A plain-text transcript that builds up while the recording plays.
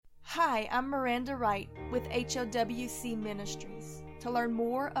Hi, I'm Miranda Wright with HOWC Ministries. To learn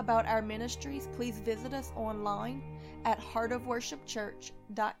more about our ministries, please visit us online at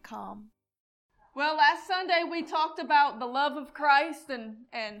heartofworshipchurch.com. Well, last Sunday we talked about the love of Christ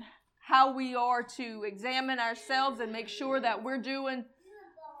and how we are to examine ourselves and make sure that we're doing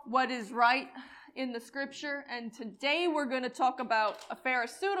what is right in the scripture. And today we're going to talk about a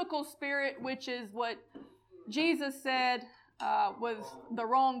pharisaical spirit, which is what Jesus said was the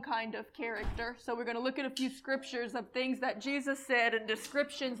wrong kind of character. So we're going to look at a few scriptures of things that Jesus said and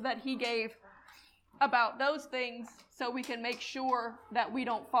descriptions that he gave about those things so we can make sure that we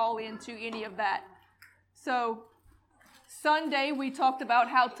don't fall into any of that. So Sunday we talked about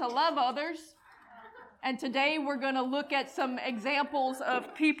how to love others, and today we're going to look at some examples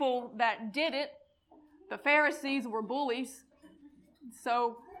of people that did it. The Pharisees were bullies.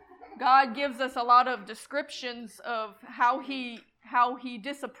 So God gives us a lot of descriptions of how he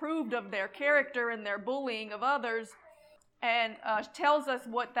disapproved of their character and their bullying of others, and tells us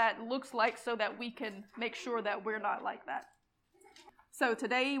what that looks like so that we can make sure that we're not like that. So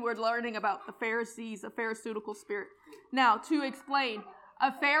today we're learning about the Pharisees, a pharisaical spirit. Now, to explain, a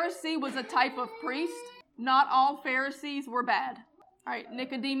Pharisee was a type of priest. Not all Pharisees were bad. All right,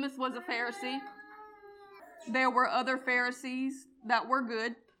 Nicodemus was a Pharisee. There were other Pharisees that were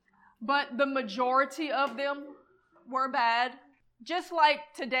good, but the majority of them were bad. Just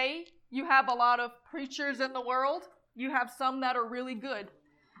like today, you have a lot of preachers in the world. You have some that are really good.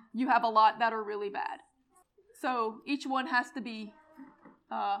 You have a lot that are really bad. So each one has to be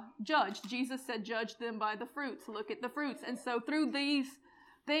judged. Jesus said, judge them by the fruits. Look at the fruits. And so through these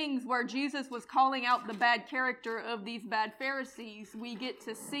things where Jesus was calling out the bad character of these bad Pharisees, we get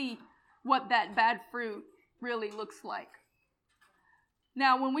to see what that bad fruit really looks like.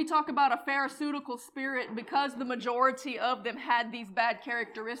 Now, when we talk about a pharisaical spirit, because the majority of them had these bad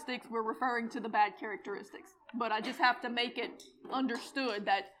characteristics, we're referring to the bad characteristics. But I just have to make it understood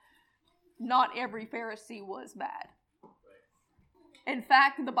that not every Pharisee was bad. In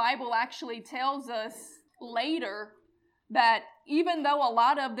fact, the Bible actually tells us later that even though a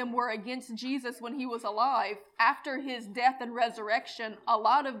lot of them were against Jesus when he was alive, after his death and resurrection, a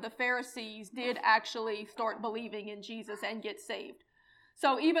lot of the Pharisees did actually start believing in Jesus and get saved.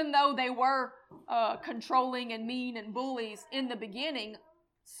 So even though they were controlling and mean and bullies in the beginning,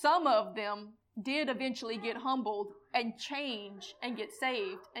 some of them did eventually get humbled and change and get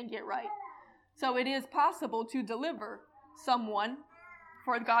saved and get right. So it is possible to deliver someone,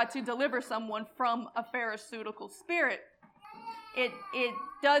 for God to deliver someone from a pharisaical spirit. It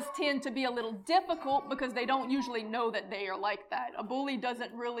does tend to be a little difficult because they don't usually know that they are like that. A bully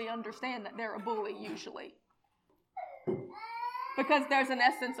doesn't really understand that they're a bully usually, because there's an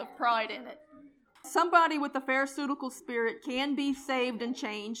essence of pride in it. Somebody with a pharisaical spirit can be saved and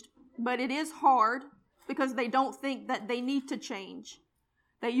changed, but it is hard because they don't think that they need to change.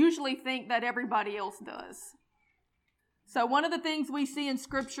 They usually think that everybody else does. So one of the things we see in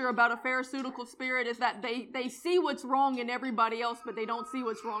Scripture about a pharisaical spirit is that they see what's wrong in everybody else, but they don't see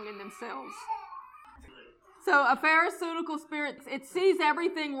what's wrong in themselves. So a pharisaical spirit, it sees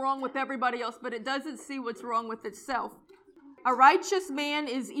everything wrong with everybody else, but it doesn't see what's wrong with itself. A righteous man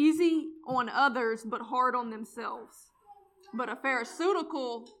is easy on others, but hard on themselves. But a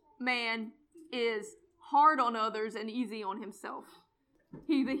pharisaical man is hard on others and easy on himself.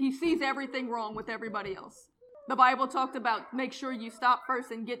 He sees everything wrong with everybody else. The Bible talked about make sure you stop first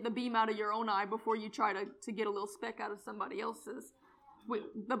and get the beam out of your own eye before you try to get a little speck out of somebody else's.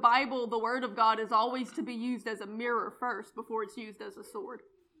 The Bible, the Word of God, is always to be used as a mirror first before it's used as a sword.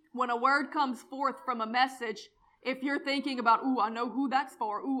 When a word comes forth from a message, if you're thinking about, ooh, I know who that's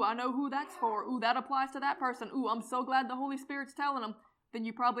for, ooh, I know who that's for, ooh, that applies to that person, ooh, I'm so glad the Holy Spirit's telling them, then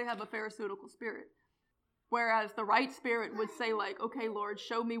you probably have a pharisaical spirit. Whereas the right spirit would say like, okay, Lord,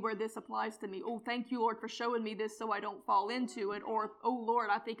 show me where this applies to me. Oh, thank you, Lord, for showing me this so I don't fall into it. Or, oh,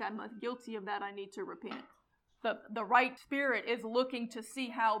 Lord, I think I'm guilty of that. I need to repent. The right spirit is looking to see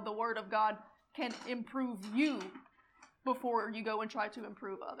how the Word of God can improve you before you go and try to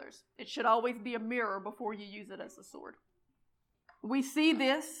improve others. It should always be a mirror before you use it as a sword. We see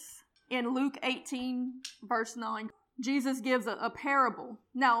this in Luke 18, verse 9. Jesus gives a parable.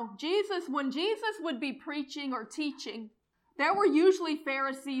 Now, when Jesus would be preaching or teaching, there were usually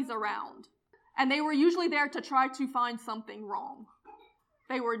Pharisees around, and they were usually there to try to find something wrong.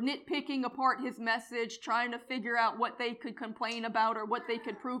 They were nitpicking apart his message, trying to figure out what they could complain about or what they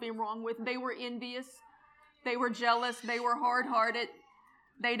could prove him wrong with. They were envious. They were jealous. They were hard-hearted.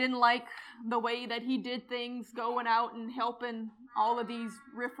 They didn't like the way that he did things, going out and helping all of these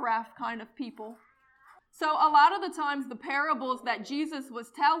riffraff kind of people. So a lot of the times the parables that Jesus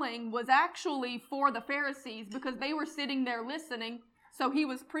was telling was actually for the Pharisees because they were sitting there listening. So he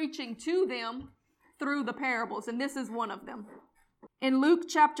was preaching to them through the parables. And this is one of them. In Luke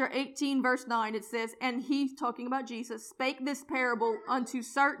chapter 18, verse 9, it says, "And he," talking about Jesus, "spake this parable unto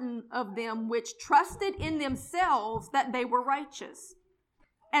certain of them which trusted in themselves that they were righteous,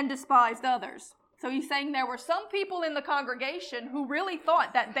 and despised others." So he's saying there were some people in the congregation who really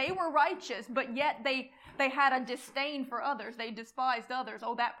thought that they were righteous, but yet they had a disdain for others. They despised others.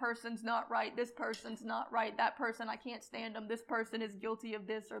 Oh, that person's not right. This person's not right. That person, I can't stand them. This person is guilty of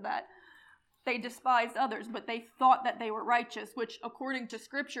this or that. They despised others, but they thought that they were righteous, which according to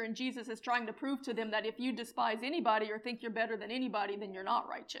Scripture, and Jesus is trying to prove to them that if you despise anybody or think you're better than anybody, then you're not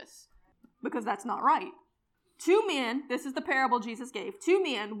righteous, because that's not right. 2 men, this is the parable Jesus gave, 2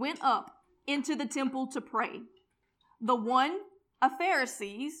 men went up into the temple to pray. The one a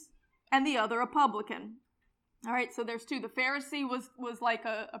Pharisee and the other a publican. All right, so there's 2. The Pharisee was like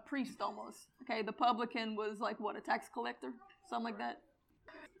a priest almost. Okay, the publican was like what, a tax collector? Something like that.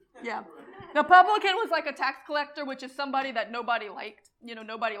 Yeah. The publican was like a tax collector, which is somebody that nobody liked. You know,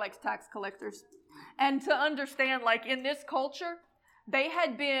 nobody likes tax collectors. And to understand, like in this culture, they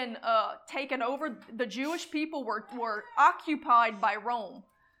had been taken over. The Jewish people were occupied by Rome.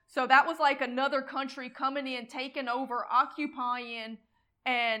 So that was like another country coming in, taking over, occupying,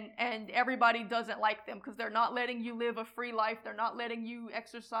 and everybody doesn't like them because they're not letting you live a free life. They're not letting you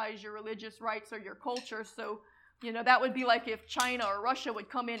exercise your religious rights or your culture. So, you know, that would be like if China or Russia would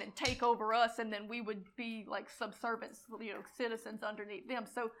come in and take over us, and then we would be like subservients, you know, citizens underneath them.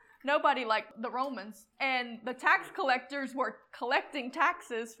 So nobody liked the Romans. And the tax collectors were collecting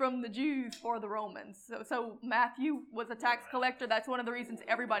taxes from the Jews for the Romans. So Matthew was a tax collector. That's one of the reasons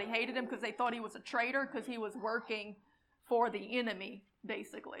everybody hated him, because they thought he was a traitor, because he was working for the enemy,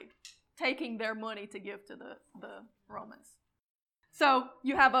 basically, taking their money to give to the Romans. So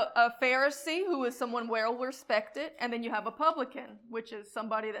you have a Pharisee, who is someone well respected, and then you have a publican, which is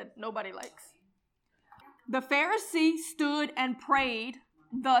somebody that nobody likes. The Pharisee stood and prayed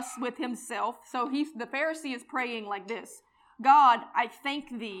thus with himself. So the Pharisee is praying like this: "God, I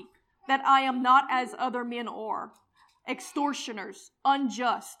thank thee that I am not as other men are, extortioners,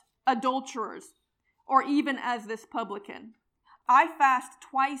 unjust, adulterers, or even as this publican. I fast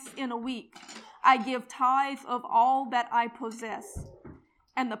twice in a week. I give tithes of all that I possess."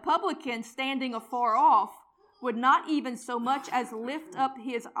 And the publican, standing afar off, would not even so much as lift up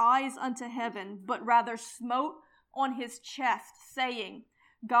his eyes unto heaven, but rather smote on his chest, saying,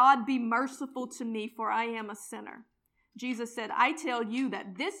 "God, be merciful to me, for I am a sinner." Jesus said, "I tell you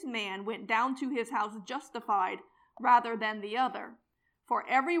that this man went down to his house justified rather than the other. For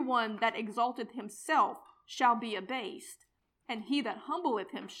everyone that exalteth himself shall be abased, and he that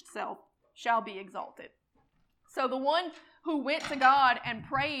humbleth himself shall be exalted." So the one who went to God and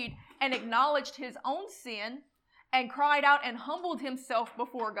prayed and acknowledged his own sin and cried out and humbled himself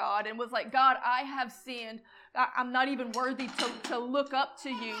before God and was like, "God, I have sinned. I'm not even worthy to look up to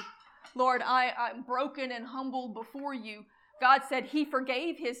you. Lord, I'm broken and humbled before you." God said he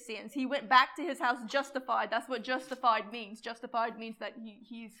forgave his sins. He went back to his house justified. That's what justified means. Justified means that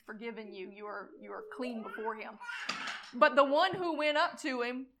he's forgiven you. You are clean before him. But the one who went up to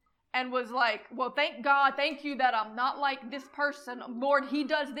him and was like, "Well, thank God, thank you that I'm not like this person. Lord, he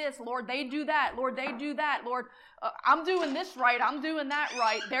does this. Lord, they do that. Lord, they do that. Lord, I'm doing this right. I'm doing that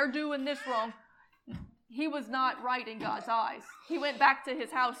right. They're doing this wrong." He was not right in God's eyes. He went back to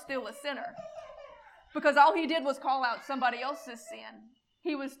his house still a sinner, because all he did was call out somebody else's sin.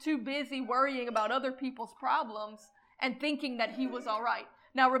 He was too busy worrying about other people's problems and thinking that he was all right.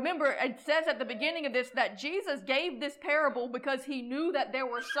 Now remember, it says at the beginning of this that Jesus gave this parable because he knew that there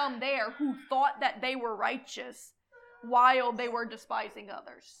were some there who thought that they were righteous while they were despising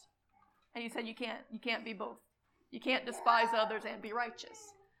others. And he said you can't be both. You can't despise others and be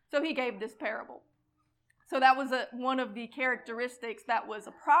righteous. So he gave this parable. So that was one of the characteristics that was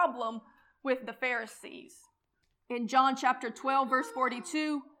a problem with the Pharisees. In John chapter 12, verse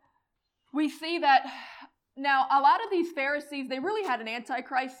 42, we see that now a lot of these Pharisees, they really had an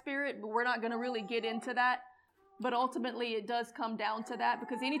antichrist spirit, but we're not going to really get into that. But ultimately it does come down to that,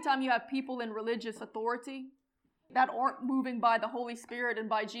 because anytime you have people in religious authority that aren't moving by the Holy Spirit and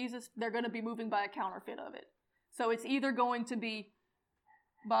by Jesus, they're going to be moving by a counterfeit of it. So it's either going to be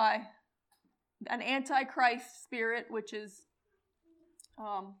by an antichrist spirit, which is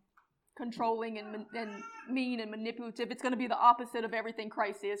controlling and mean and manipulative. It's going to be the opposite of everything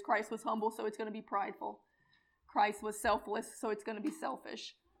Christ is. Christ was humble, so it's going to be prideful. Christ was selfless, so it's going to be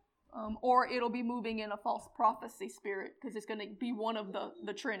selfish. Or it'll be moving in a false prophecy spirit, because it's going to be one of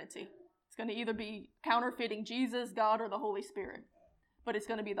the Trinity. It's going to either be counterfeiting Jesus, God, or the Holy Spirit. But it's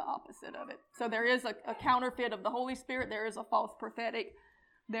going to be the opposite of it. So there is a counterfeit of the Holy Spirit. There is a false prophetic.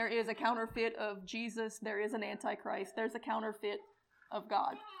 There is a counterfeit of Jesus. There is an antichrist. There's a counterfeit of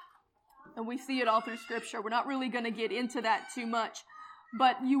God. And we see it all through Scripture. We're not really going to get into that too much.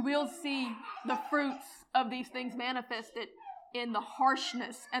 But you will see the fruits of these things manifested in the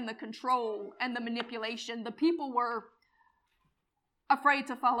harshness and the control and the manipulation. The people were afraid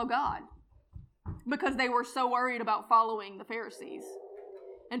to follow God because they were so worried about following the Pharisees.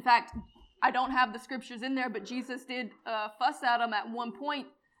 In fact, I don't have the scriptures in there, but Jesus did fuss at them at one point,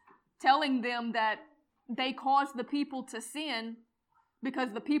 telling them that they caused the people to sin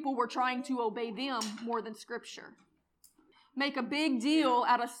because the people were trying to obey them more than Scripture. Make a big deal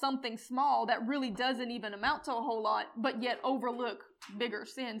out of something small that really doesn't even amount to a whole lot, but yet overlook bigger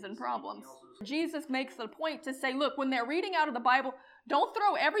sins and problems. Jesus makes a point to say, look, when they're reading out of the Bible, don't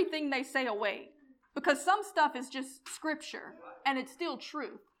throw everything they say away, because some stuff is just Scripture, and it's still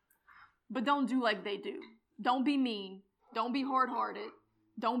true. But don't do like they do. Don't be mean. Don't be hard-hearted.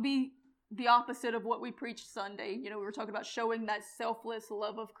 Don't be the opposite of what we preached Sunday. We were talking about showing that selfless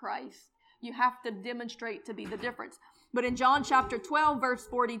love of Christ. You have to demonstrate to be the difference. But in John chapter 12, verse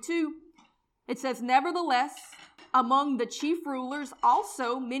 42, it says, nevertheless, among the chief rulers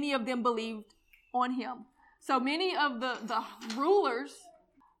also many of them believed on him. So many of the rulers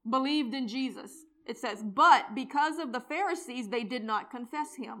believed in Jesus. It says, but because of the Pharisees, they did not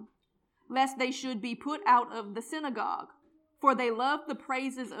confess him, lest they should be put out of the synagogue. For they loved the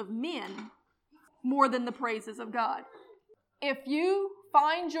praises of men more than the praises of God. If you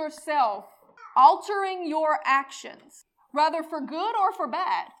find yourself altering your actions, whether for good or for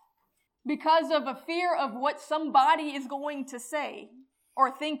bad, because of a fear of what somebody is going to say or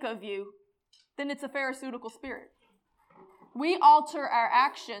think of you, then it's a pharisaical spirit. We alter our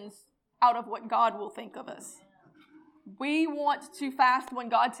actions out of what God will think of us. We want to fast when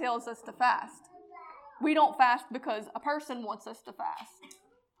God tells us to fast. We don't fast because a person wants us to fast,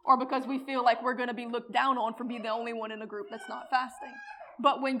 or because we feel like we're going to be looked down on for being the only one in a group that's not fasting.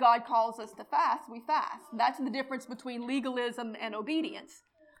 But when God calls us to fast, we fast. That's the difference between legalism and obedience.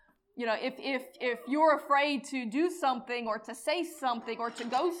 If you're afraid to do something or to say something or to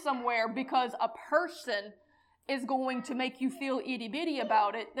go somewhere because a person is going to make you feel itty-bitty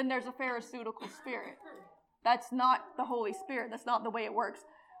about it, then there's a pharisaical spirit. That's not the Holy Spirit. That's not the way it works.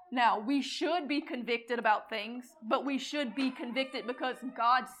 Now, we should be convicted about things, but we should be convicted because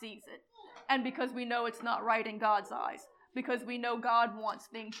God sees it and because we know it's not right in God's eyes, because we know God wants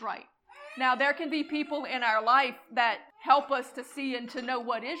things right. Now, there can be people in our life that help us to see and to know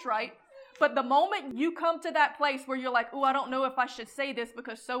what is right, but the moment you come to that place where you're like, oh, I don't know if I should say this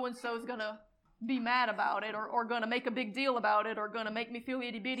because so-and-so is going to be mad about it or going to make a big deal about it or going to make me feel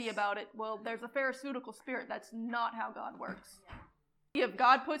itty-bitty about it, well, there's a pharisaical spirit. That's not how God works. If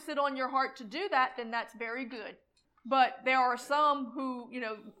God puts it on your heart to do that, then that's very good. But there are some who,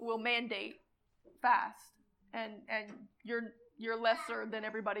 will mandate fast, and you're lesser than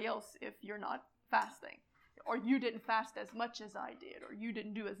everybody else if you're not fasting, or you didn't fast as much as I did, or you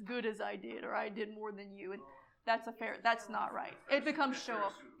didn't do as good as I did, or I did more than you, and that's not right. It becomes show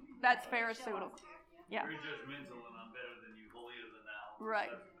up. That's pharisaical. Yeah. Very judgmental, and I'm better than you, holier than thou. Right.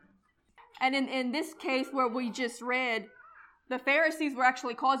 And in this case where we just read, the Pharisees were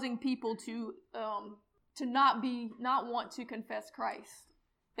actually causing people to not want to confess Christ.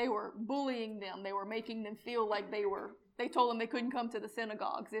 They were bullying them. They were making them feel like they told them they couldn't come to the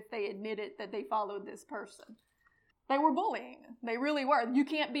synagogues if they admitted that they followed this person. They were bullying. They really were. You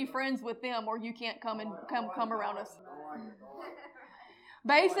can't be friends with them, or you can't come around us.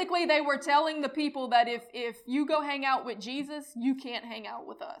 Basically, they were telling the people that if you go hang out with Jesus, you can't hang out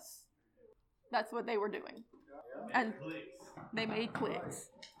with us. That's what they were doing. And they made cliques.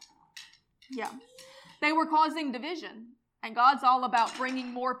 Yeah. They were causing division. And God's all about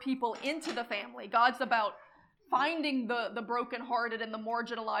bringing more people into the family. God's about finding the brokenhearted and the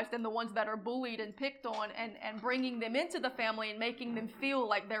marginalized and the ones that are bullied and picked on and bringing them into the family and making them feel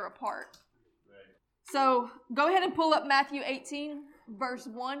like they're a part. Right. So go ahead and pull up Matthew 18, verse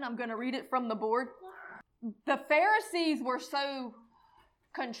 1. I'm going to read it from the board. The Pharisees were so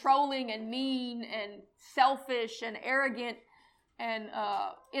controlling and mean and selfish and arrogant and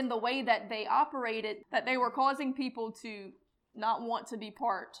in the way that they operated, that they were causing people to not want to be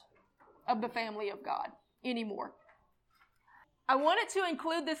part of the family of God anymore. I wanted to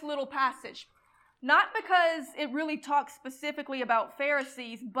include this little passage, not because it really talks specifically about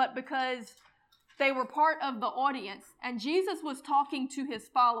Pharisees, but because they were part of the audience, and Jesus was talking to his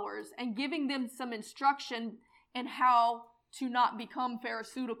followers and giving them some instruction in how to not become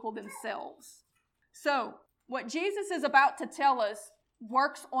pharisaical themselves. So, what Jesus is about to tell us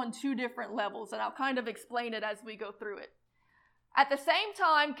works on two different levels, and I'll kind of explain it as we go through it. At the same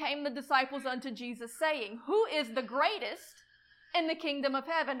time came the disciples unto Jesus, saying, Who is the greatest in the kingdom of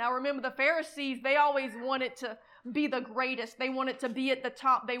heaven? Now remember, the Pharisees, they always wanted to be the greatest. They wanted to be at the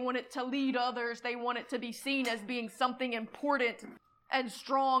top. They wanted to lead others. They wanted to be seen as being something important and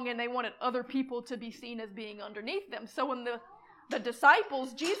strong, and they wanted other people to be seen as being underneath them. So when the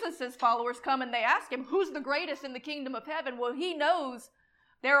disciples, Jesus' followers, come and they ask him, who's the greatest in the kingdom of heaven? Well, he knows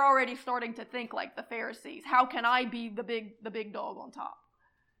they're already starting to think like the Pharisees. How can I be the big dog on top?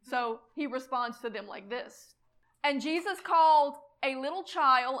 So he responds to them like this. And Jesus called a little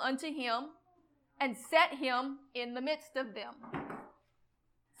child unto him and set him in the midst of them.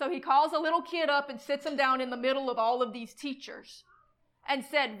 So he calls a little kid up and sits him down in the middle of all of these teachers and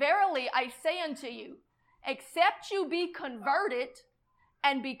said, Verily I say unto you, except you be converted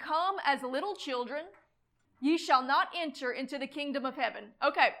and become as little children, ye shall not enter into the kingdom of heaven.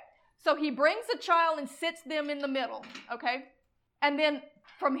 Okay, so he brings a child and sits them in the middle, okay? And then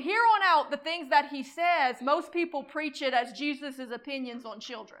from here on out, the things that he says, most people preach it as Jesus' opinions on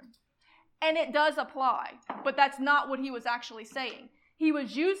children. And it does apply, but that's not what he was actually saying. He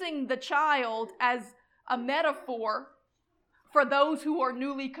was using the child as a metaphor for those who are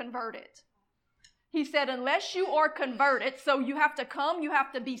newly converted. He said, unless you are converted, so you have to come, you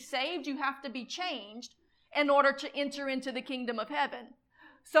have to be saved, you have to be changed in order to enter into the kingdom of heaven.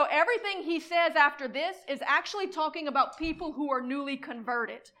 So everything he says after this is actually talking about people who are newly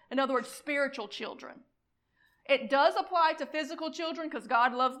converted. In other words, spiritual children. It does apply to physical children because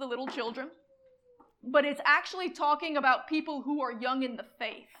God loves the little children. But it's actually talking about people who are young in the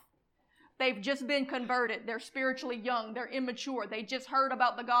faith. They've just been converted. They're spiritually young. They're immature. They just heard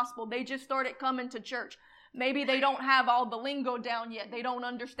about the gospel. They just started coming to church. Maybe they don't have all the lingo down yet. They don't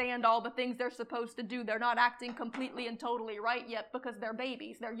understand all the things they're supposed to do. They're not acting completely and totally right yet because they're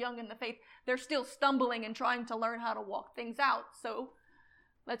babies. They're young in the faith. They're still stumbling and trying to learn how to walk things out. So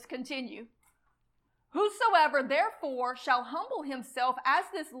let's continue. Whosoever therefore shall humble himself as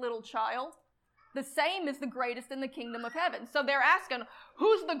this little child, the same is the greatest in the kingdom of heaven. So they're asking,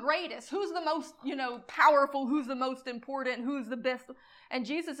 who's the greatest? Who's the most, powerful? Who's the most important? Who's the best? And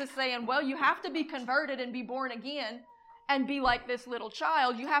Jesus is saying, well, you have to be converted and be born again and be like this little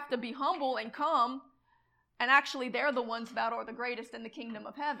child. You have to be humble and come. And actually, they're the ones that are the greatest in the kingdom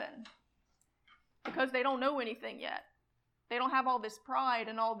of heaven because they don't know anything yet. They don't have all this pride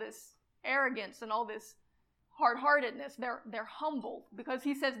and all this arrogance and all this hard-heartedness. They're humble because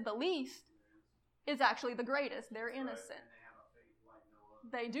he says the least is actually the greatest. They're innocent.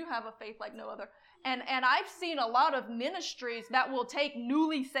 They do have a faith like no other. And I've seen a lot of ministries that will take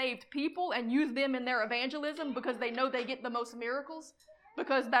newly saved people and use them in their evangelism because they know they get the most miracles,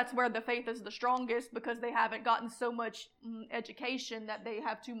 because that's where the faith is the strongest, because they haven't gotten so much education that they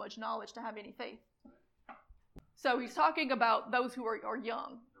have too much knowledge to have any faith. So he's talking about those who are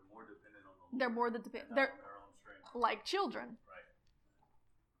young. They're more dependent. They're like children.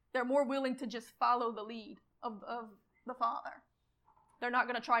 They're more willing to just follow the lead of the Father. They're not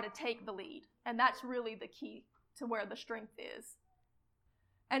going to try to take the lead. And that's really the key to where the strength is.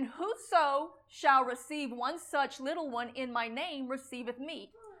 And whoso shall receive one such little one in my name receiveth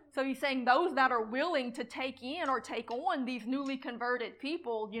me. So he's saying those that are willing to take in or take on these newly converted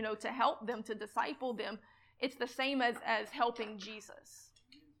people, to help them, to disciple them, it's the same as helping Jesus.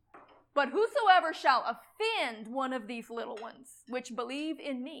 But whosoever shall offend one of these little ones, which believe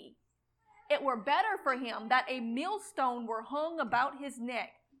in me, it were better for him that a millstone were hung about his neck,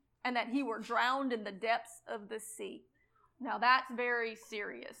 and that he were drowned in the depths of the sea. Now that's very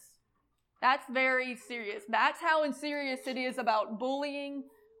serious. That's very serious. That's how serious it is about bullying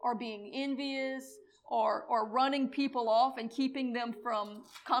or being envious or running people off and keeping them from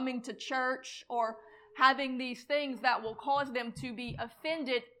coming to church or having these things that will cause them to be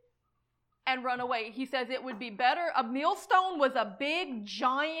offended and run away. He says it would be better. A millstone was a big,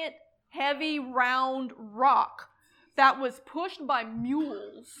 giant, heavy, round rock that was pushed by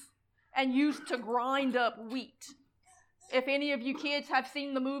mules and used to grind up wheat. If any of you kids have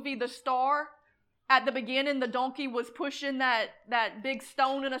seen the movie The Star, at the beginning the donkey was pushing that big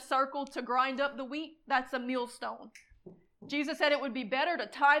stone in a circle to grind up the wheat. That's a millstone. Jesus said it would be better to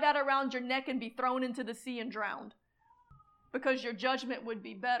tie that around your neck and be thrown into the sea and drowned, because your judgment would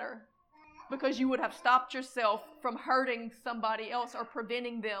be better, because you would have stopped yourself from hurting somebody else or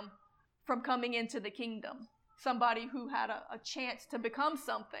preventing them from coming into the kingdom. Somebody who had a chance to become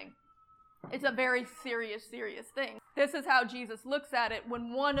something. It's a very serious, serious thing. This is how Jesus looks at it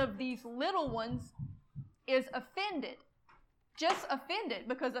when one of these little ones is offended. just offended,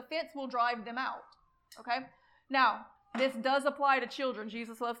 because offense will drive them out. Okay? Now, this does apply to children.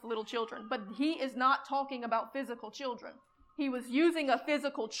 Jesus loves the little children. But he is not talking about physical children. He was using a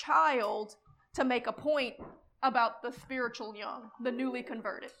physical child to make a point about the spiritual young, the newly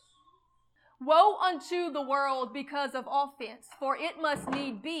converted. Woe unto the world because of offense, for it must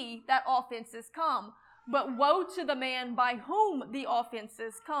need be that offenses come. But woe to the man by whom the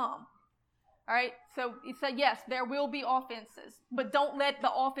offenses come. All right, so he said, yes, there will be offenses, but don't let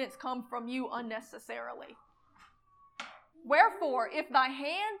the offense come from you unnecessarily. Wherefore, if thy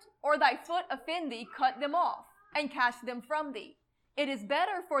hand or thy foot offend thee, cut them off, and cast them from thee. It is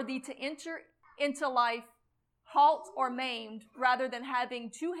better for thee to enter into life halt or maimed, rather than having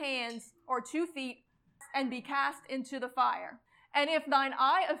 2 hands or 2 feet, and be cast into the fire. And if thine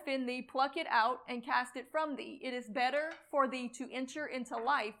eye offend thee, pluck it out, and cast it from thee. It is better for thee to enter into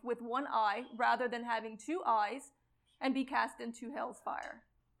life with 1 eye, rather than having 2 eyes, and be cast into hell's fire.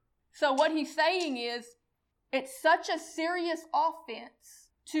 So what he's saying is, it's such a serious offense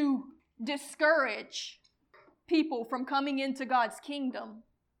to discourage people from coming into God's kingdom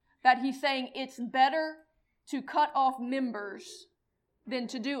that he's saying it's better to cut off members than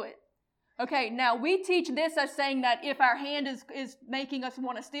to do it. Okay, now we teach this as saying that if our hand is making us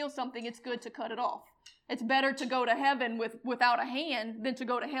want to steal something, it's good to cut it off. It's better to go to heaven without a hand than to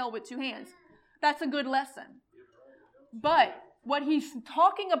go to hell with 2 hands. That's a good lesson. But what he's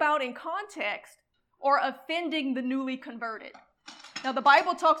talking about in context or offending the newly converted. Now, the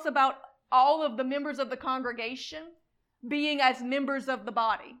Bible talks about all of the members of the congregation being as members of the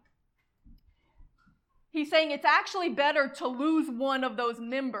body. He's saying it's actually better to lose one of those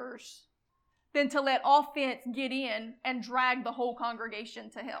members than to let offense get in and drag the whole congregation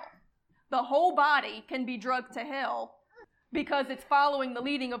to hell. The whole body can be dragged to hell because it's following the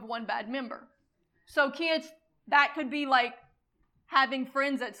leading of one bad member. So kids, that could be like having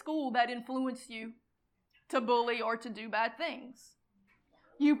friends at school that influence you to bully or to do bad things.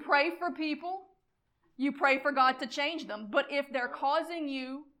 You pray for people. You pray for God to change them. But if they're causing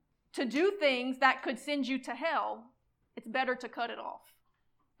you to do things that could send you to hell, it's better to cut it off.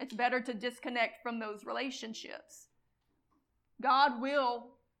 It's better to disconnect from those relationships. God will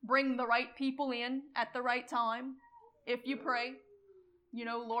bring the right people in at the right time if you pray. You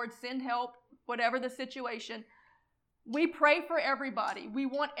know, Lord, send help, whatever the situation. We pray for everybody. We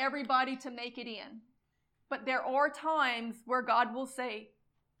want everybody to make it in. But there are times where God will say,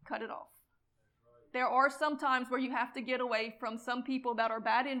 cut it off. There are some times where you have to get away from some people that are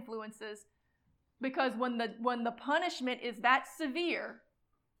bad influences, because when the punishment is that severe,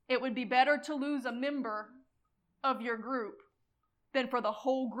 it would be better to lose a member of your group than for the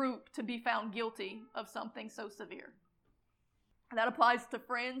whole group to be found guilty of something so severe. That applies to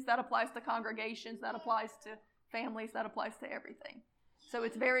friends, that applies to congregations, that applies to families, that applies to everything. So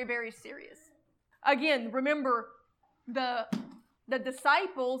it's very, very serious. Again, remember, the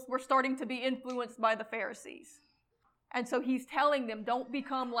disciples were starting to be influenced by the Pharisees. And so he's telling them, don't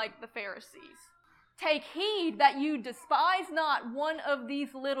become like the Pharisees. Take heed that you despise not one of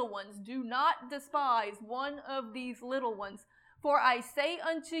these little ones. Do not despise one of these little ones. For I say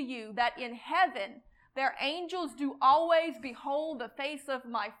unto you that in heaven their angels do always behold the face of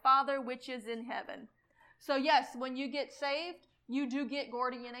my Father which is in heaven. So yes, when you get saved, you do get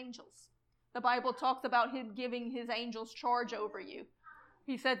guardian angels. The Bible talks about him giving his angels charge over you.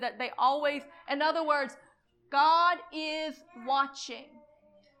 He said that they always, in other words, God is watching.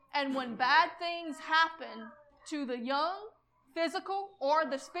 And when bad things happen to the young, physical, or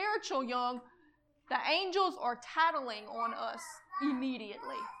the spiritual young, the angels are tattling on us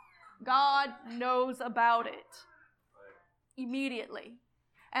immediately. God knows about it immediately.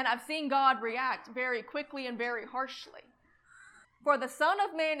 And I've seen God react very quickly and very harshly. For the Son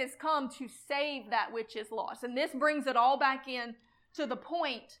of Man is come to save that which is lost. And this brings it all back in to the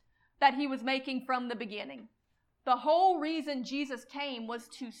point that he was making from the beginning. The whole reason Jesus came was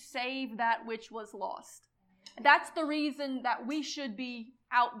to save that which was lost. And that's the reason that we should be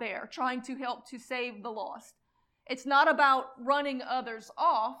out there trying to help to save the lost. It's not about running others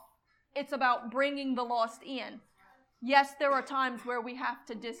off. It's about bringing the lost in. Yes, there are times where we have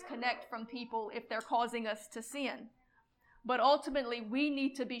to disconnect from people if they're causing us to sin. But ultimately, we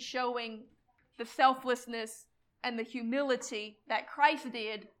need to be showing the selflessness and the humility that Christ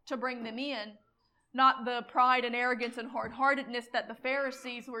did to bring them in, not the pride and arrogance and hard-heartedness that the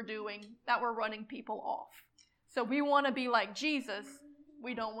Pharisees were doing that were running people off. So we want to be like Jesus.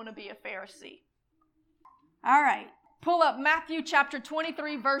 We don't want to be a Pharisee. All right. Pull up Matthew chapter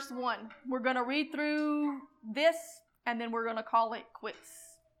 23, verse 1. We're going to read through this, and then we're going to call it quits.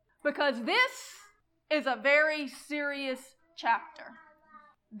 Because this is a very serious chapter.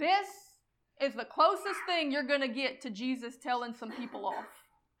 This is the closest thing you're going to get to Jesus telling some people off.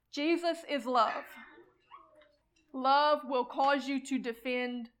 Jesus is love. Love will cause you to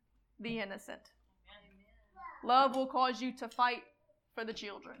defend the innocent. Love will cause you to fight for the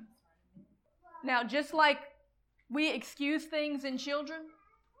children. Now, just like we excuse things in children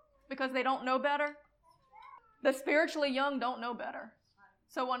because they don't know better, the spiritually young don't know better.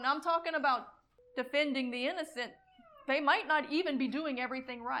 So when I'm talking about defending the innocent, they might not even be doing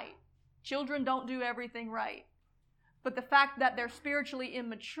everything right. Children don't do everything right. But the fact that they're spiritually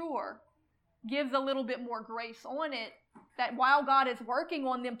immature gives a little bit more grace on it, that while God is working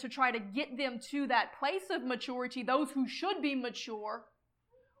on them to try to get them to that place of maturity, those who should be mature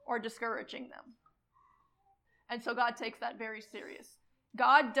are discouraging them. And so God takes that very serious.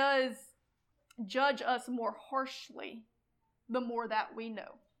 God does judge us more harshly the more that we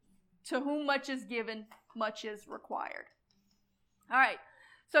know. To whom much is given, much is required. All right.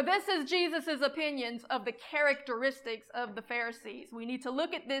 So this is Jesus' opinions of the characteristics of the Pharisees. We need to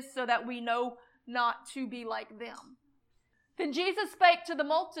look at this so that we know not to be like them. Then Jesus spake to the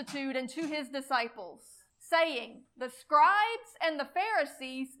multitude and to his disciples, saying, the scribes and the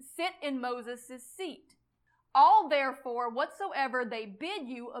Pharisees sit in Moses' seat. All therefore whatsoever they bid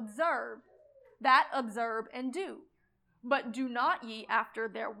you observe, that observe and do. But do not ye after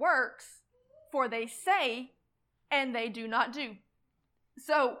their works, for they say, and they do not do.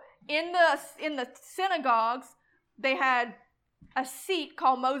 So in the synagogues, they had a seat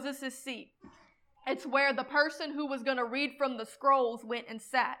called Moses' seat. It's where the person who was going to read from the scrolls went and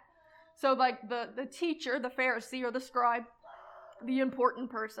sat. So like the teacher, the Pharisee or the scribe, the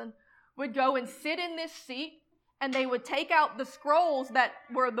important person, would go and sit in this seat, and they would take out the scrolls that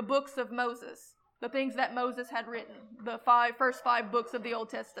were the books of Moses, the things that Moses had written, the first five books of the Old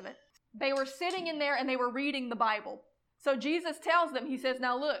Testament. They were sitting in there and they were reading the Bible. So Jesus tells them, he says,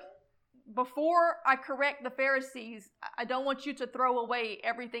 now look, before I correct the Pharisees, I don't want you to throw away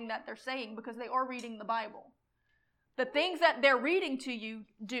everything that they're saying because they are reading the Bible. The things that they're reading to you,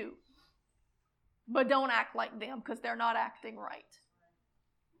 do. But don't act like them because they're not acting right.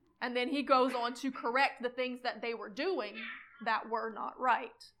 And then he goes on to correct the things that they were doing that were not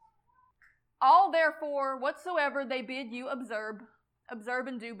right. All therefore whatsoever they bid you observe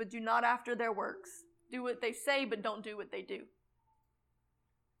and do, but do not after their works. Do what they say, but don't do what they do.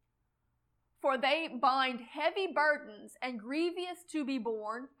 For they bind heavy burdens and grievous to be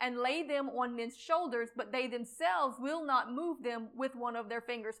borne, and lay them on men's shoulders, but they themselves will not move them with one of their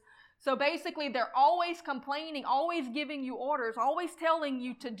fingers. So basically, they're always complaining, always giving you orders, always telling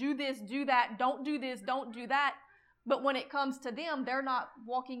you to do this, do that, don't do this, don't do that. But when it comes to them, they're not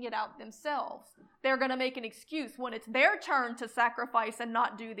walking it out themselves. They're going to make an excuse when it's their turn to sacrifice and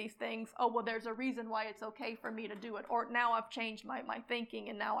not do these things. Oh, well, there's a reason why it's okay for me to do it. Or now I've changed my thinking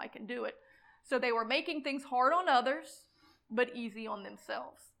and now I can do it. So they were making things hard on others, but easy on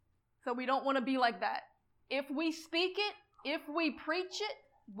themselves. So we don't want to be like that. If we speak it, if we preach it,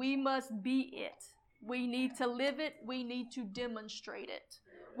 we must be it. We need to live it. We need to demonstrate it.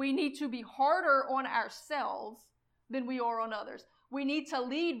 We need to be harder on ourselves than we are on others. We need to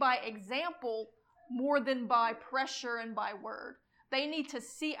lead by example more than by pressure and by word. They need to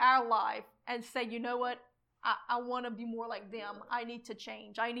see our life and say, you know what? I want to be more like them. I need to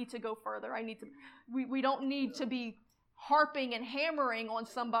change. I need to go further. We don't need to be harping and hammering on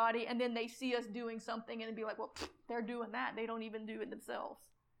somebody and then they see us doing something and be like, well, they're doing that. They don't even do it themselves.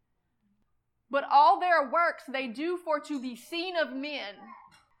 But all their works they do for to be seen of men.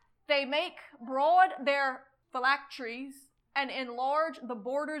 They make broad their phylacteries and enlarge the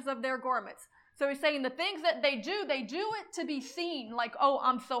borders of their garments. So he's saying the things that they do it to be seen, like, oh,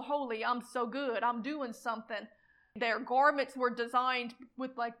 I'm so holy, I'm so good, I'm doing something. Their garments were designed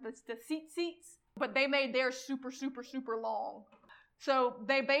with like the seats, but they made theirs super, super, super long. So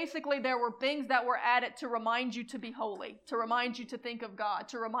there were things that were added to remind you to be holy, to remind you to think of God,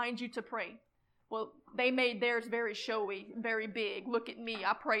 to remind you to pray. Well, they made theirs very showy, very big. Look at me,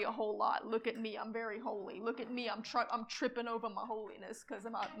 I pray a whole lot. Look at me, I'm very holy. Look at me, I'm tripping over my holiness because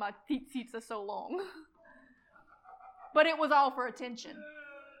my seats are so long. But it was all for attention.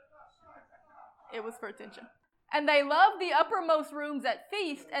 It was for attention. And they loved the uppermost rooms at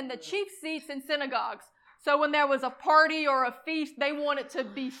feast and the chief seats in synagogues. So when there was a party or a feast, they wanted to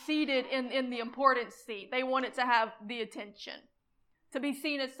be seated in the important seat. They wanted to have the attention, to be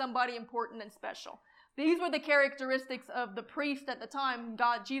seen as somebody important and special. These were the characteristics of the priest at the time.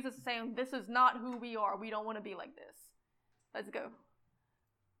 Jesus is saying, this is not who we are. We don't want to be like this. Let's go.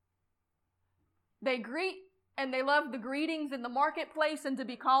 They greet And they loved the greetings in the marketplace and to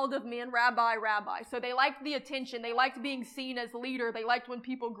be called of men, Rabbi, Rabbi. So they liked the attention. They liked being seen as leader. They liked when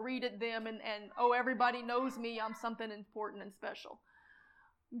people greeted them and oh, everybody knows me. I'm something important and special.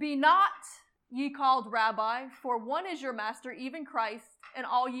 Be not ye called Rabbi, for one is your master, even Christ, and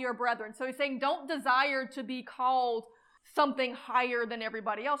all ye are brethren. So he's saying don't desire to be called something higher than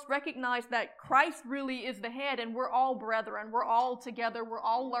everybody else. Recognize that Christ really is the head and we're all brethren. We're all together. We're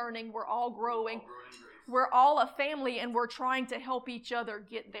all learning. We're all growing. We're all a family and we're trying to help each other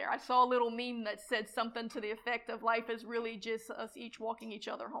get there. I saw a little meme that said something to the effect of life is really just us each walking each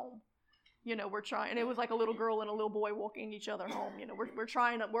other home. You know, we're trying, and it was like a little girl and a little boy walking each other home. You know,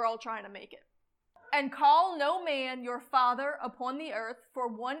 we're all trying to make it. And call no man your father upon the earth, for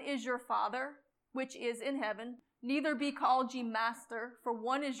one is your Father, which is in heaven. Neither be called ye master, for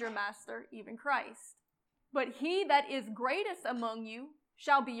one is your master, even Christ. But he that is greatest among you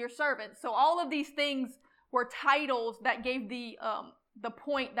shall be your servant. So all of these things were titles that gave the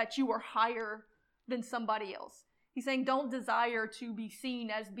point that you were higher than somebody else. He's saying don't desire to be seen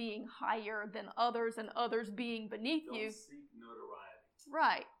as being higher than others and others being beneath you. Don't seek notoriety.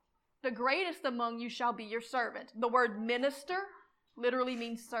 Right. The greatest among you shall be your servant. The word minister literally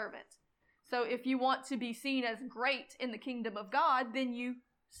means servant. So if you want to be seen as great in the kingdom of God, then you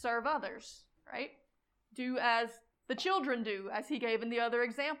serve others, right? Do as the children do, as he gave in the other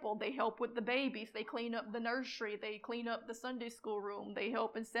example. They help with the babies. They clean up the nursery. They clean up the Sunday school room. They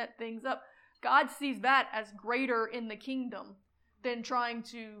help and set things up. God sees that as greater in the kingdom than trying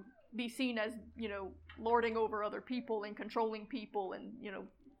to be seen as, you know, lording over other people and controlling people and, you know,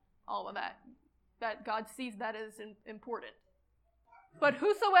 all of that. That God sees that as important. But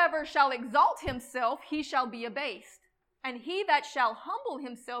whosoever shall exalt himself, he shall be abased. And he that shall humble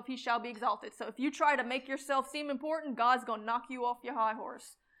himself, he shall be exalted. So if you try to make yourself seem important, God's going to knock you off your high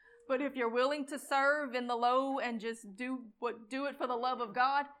horse. But if you're willing to serve in the low and just do it for the love of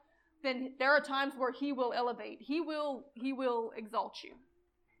God, then there are times where he will elevate. He will exalt you.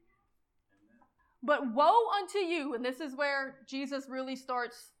 But woe unto you, and this is where Jesus really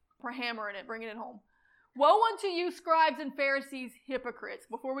starts hammering it, bringing it home. Woe unto you, scribes and Pharisees, hypocrites.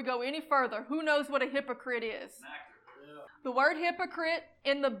 Before we go any further, who knows what a hypocrite is? The word hypocrite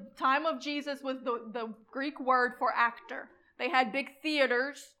in the time of Jesus was the Greek word for actor. They had big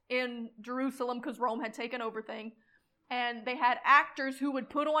theaters in Jerusalem because Rome had taken over things. And they had actors who would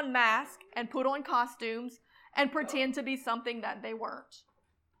put on masks and put on costumes and pretend to be something that they weren't.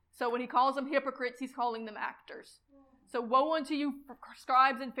 So when he calls them hypocrites, he's calling them actors. So woe unto you,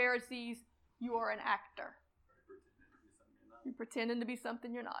 scribes and Pharisees, you are an actor. You're pretending to be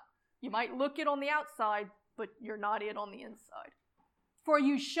something you're not. You might look it on the outside, but you're not it on the inside. For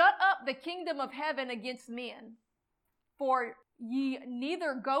you shut up the kingdom of heaven against men. For ye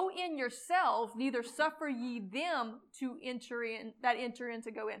neither go in yourselves, neither suffer ye them to enter in, that enter in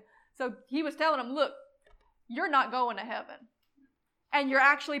to go in. So he was telling them, look, you're not going to heaven. And you're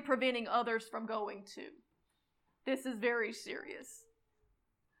actually preventing others from going too. This is very serious.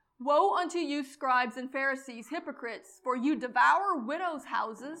 Woe unto you, scribes and Pharisees, hypocrites, for you devour widows'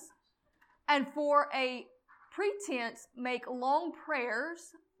 houses, and for a pretense make long prayers.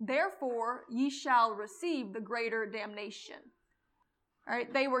 Therefore ye shall receive the greater damnation. All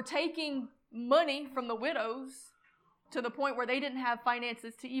right, they were taking money from the widows to the point where they didn't have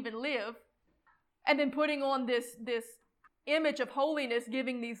finances to even live, and then putting on this image of holiness,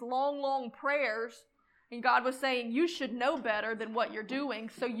 giving these long prayers. And God was saying, you should know better than what you're doing,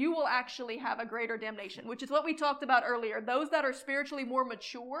 so you will actually have a greater damnation, which is what we talked about earlier. Those that are spiritually more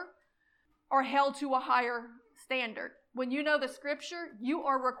mature are held to a higher standard. When you know the scripture, you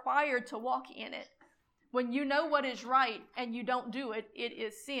are required to walk in it. When you know what is right and you don't do it, it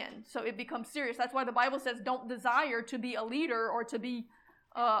is sin. So it becomes serious. That's why the Bible says don't desire to be a leader or to be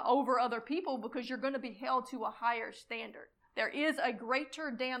over other people, because you're going to be held to a higher standard. There is a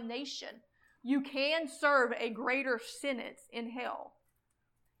greater damnation. You can serve a greater sentence in hell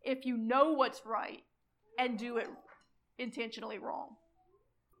if you know what's right and do it intentionally wrong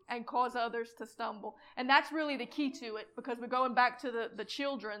and cause others to stumble. And that's really the key to it, because we're going back to the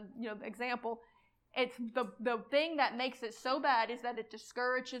children, example. It's the thing that makes it so bad is that it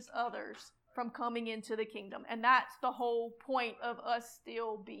discourages others from coming into the kingdom. And that's the whole point of us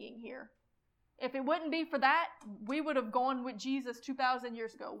still being here. If it wouldn't be for that, we would have gone with Jesus 2,000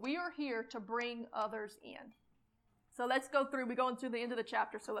 years ago. We are here to bring others in. So let's go through. We're going through the end of the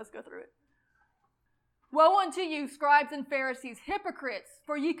chapter, so let's go through it. Woe unto you, scribes and Pharisees, hypocrites,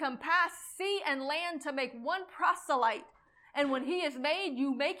 for ye compass sea and land to make one proselyte. And when he is made,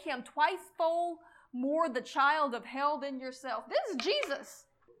 you make him twicefold more the child of hell than yourself. This is Jesus.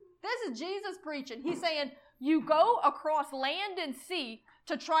 This is Jesus preaching. He's saying, You go across land and sea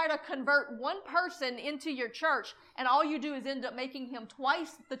to try to convert one person into your church, and all you do is end up making him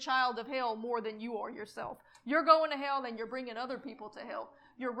twice the child of hell more than you are yourself. You're going to hell, and you're bringing other people to hell.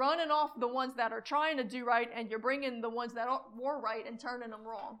 You're running off the ones that are trying to do right, and you're bringing the ones that were right and turning them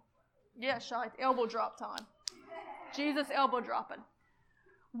wrong. Yeah, Shy, elbow drop time. Jesus elbow dropping.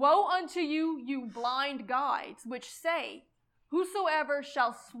 Woe unto you, you blind guides, which say, whosoever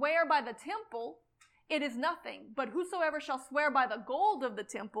shall swear by the temple, it is nothing. But whosoever shall swear by the gold of the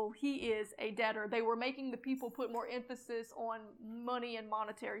temple, he is a debtor. They were making the people put more emphasis on money and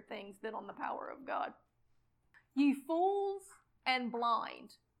monetary things than on the power of God. Ye fools and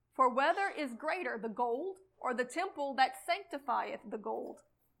blind, for whether is greater, the gold or the temple that sanctifieth the gold?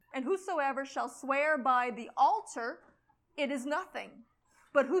 And whosoever shall swear by the altar, it is nothing.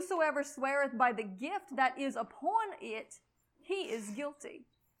 But whosoever sweareth by the gift that is upon it, he is guilty.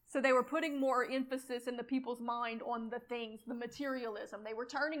 So they were putting more emphasis in the people's mind on the things, the materialism. They were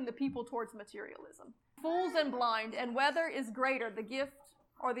turning the people towards materialism. Fools and blind, and whether is greater, the gift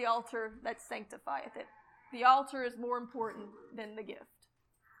or the altar that sanctifieth it? The altar is more important than the gift.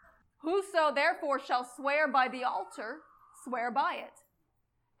 Whoso therefore shall swear by the altar, swear by it,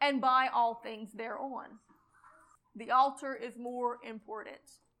 and by all things thereon. The altar is more important.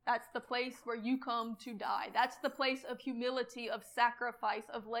 That's the place where you come to die. That's the place of humility, of sacrifice,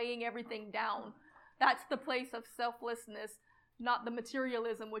 of laying everything down. That's the place of selflessness, not the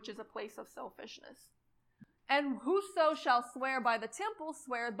materialism, which is a place of selfishness. And whoso shall swear by the temple,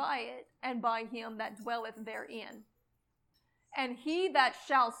 swear by it, and by him that dwelleth therein. And he that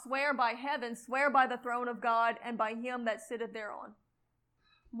shall swear by heaven, swear by the throne of God, and by him that sitteth thereon.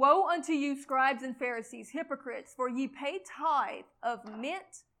 Woe unto you, scribes and Pharisees, hypocrites, for ye pay tithe of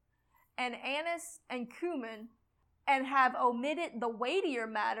mint and anise and cumin, and have omitted the weightier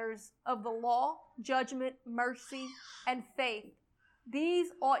matters of the law, judgment, mercy, and faith. These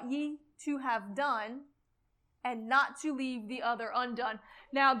ought ye to have done, and not to leave the other undone.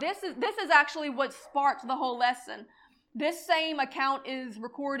 Now, this is actually what sparked the whole lesson. This same account is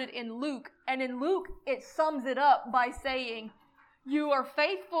recorded in Luke, and in Luke, it sums it up by saying, you are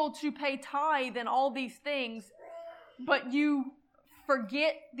faithful to pay tithe and all these things, but you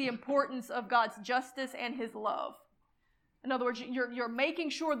forget the importance of God's justice and his love. In other words, you're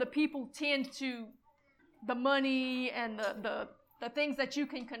making sure the people tend to the money and the things that you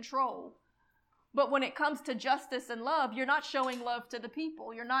can control. But when it comes to justice and love, you're not showing love to the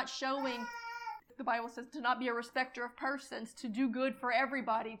people. You're not showing, the Bible says, to not be a respecter of persons, to do good for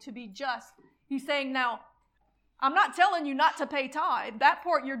everybody, to be just. He's saying, now, I'm not telling you not to pay tithe. That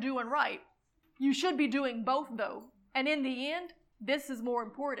part you're doing right. You should be doing both, though. And in the end, this is more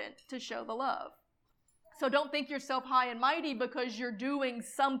important, to show the love. So don't think yourself high and mighty because you're doing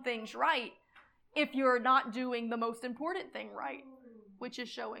some things right if you're not doing the most important thing right, which is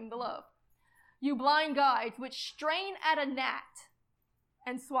showing the love. You blind guides, which strain at a gnat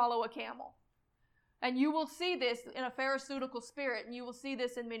and swallow a camel. And you will see this in a pharisaical spirit, and you will see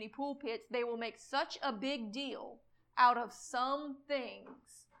this in many pulpits. They will make such a big deal out of some things,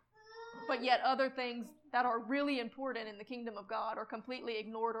 but yet other things that are really important in the kingdom of God are completely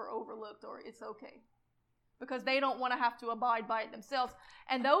ignored or overlooked, or it's okay. Because they don't want to have to abide by it themselves.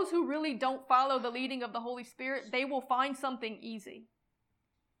 And those who really don't follow the leading of the Holy Spirit, they will find something easy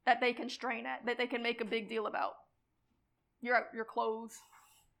that they can strain at, that they can make a big deal about. Your clothes,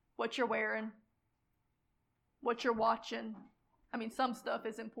 what you're wearing, what you're watching. I mean, some stuff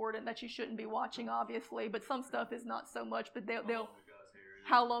is important that you shouldn't be watching, obviously, but some stuff is not so much. But they'll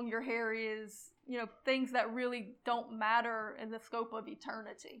how long your hair is, things that really don't matter in the scope of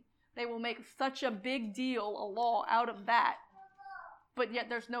eternity. They will make such a big deal, a law, out of that. But yet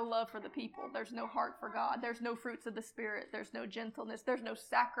there's no love for the people. There's no heart for God. There's no fruits of the Spirit. There's no gentleness. There's no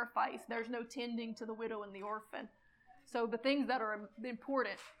sacrifice. There's no tending to the widow and the orphan. So the things that are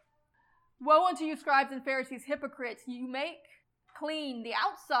important. Woe unto you, scribes and Pharisees, hypocrites! You make clean the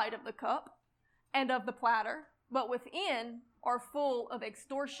outside of the cup and of the platter, but within are full of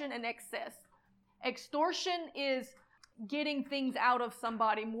extortion and excess. Extortion is getting things out of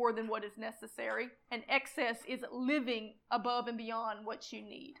somebody more than what is necessary, and excess is living above and beyond what you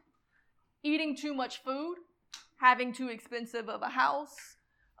need. Eating too much food, having too expensive of a house,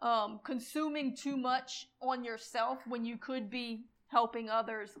 consuming too much on yourself when you could be helping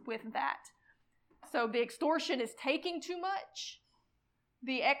others with that. So the extortion is taking too much.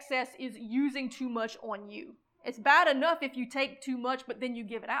 The excess is using too much on you. It's bad enough if you take too much, but then you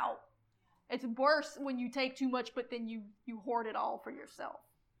give it out. It's worse when you take too much, but then you hoard it all for yourself.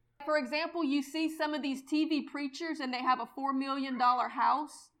 For example, you see some of these TV preachers and they have a $4 million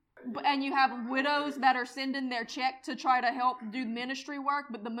house And you have widows that are sending their check to try to help do ministry work,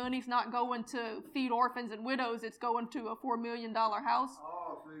 but the money's not going to feed orphans and widows. It's going to a $4 million house.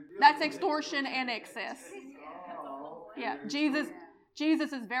 That's extortion and excess. Yeah, Jesus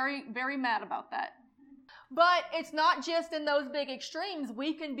is very, very mad about that. But it's not just in those big extremes.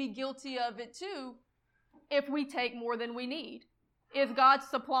 We can be guilty of it too if we take more than we need. If God's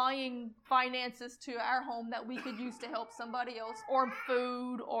supplying finances to our home that we could use to help somebody else, or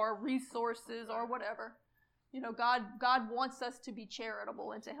food, or resources, or whatever. God wants us to be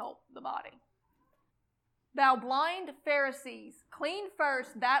charitable and to help the body. Thou blind Pharisees, clean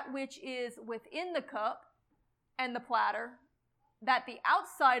first that which is within the cup and the platter, that the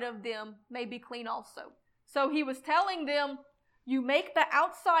outside of them may be clean also. So he was telling them, you make the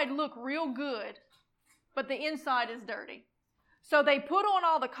outside look real good, but the inside is dirty. So they put on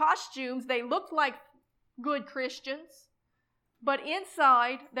all the costumes. They looked like good Christians, but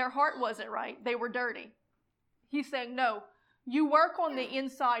inside their heart wasn't right. They were dirty. He's saying, no, you work on the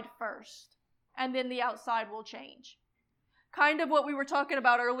inside first, and then the outside will change. Kind of what we were talking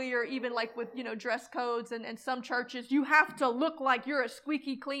about earlier, even like with, dress codes and some churches, you have to look like you're a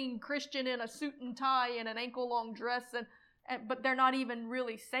squeaky clean Christian in a suit and tie and an ankle-long dress, but they're not even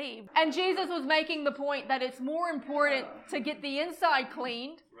really saved. And Jesus was making the point that it's more important to get the inside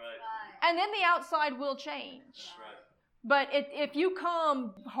cleaned, and then the outside will change. But if you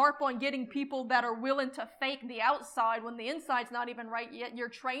harp on getting people that are willing to fake the outside when the inside's not even right yet, you're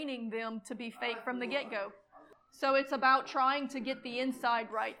training them to be fake from the get-go. So it's about trying to get the inside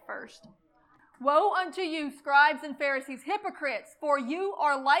right first. Woe unto you, scribes and Pharisees, hypocrites, for you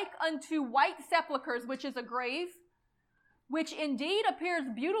are like unto white sepulchres, which is a grave, which indeed appears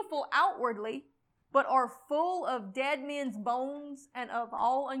beautiful outwardly, but are full of dead men's bones and of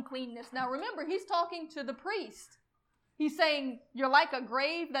all uncleanness. Now remember, he's talking to the priest. He's saying, you're like a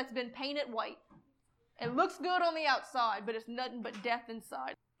grave that's been painted white. It looks good on the outside, but it's nothing but death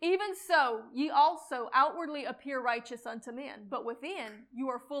inside. Even so, ye also outwardly appear righteous unto men, but within you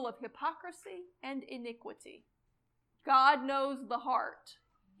are full of hypocrisy and iniquity. God knows the heart.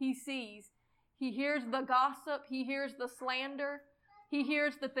 He sees. He hears the gossip. He hears the slander. He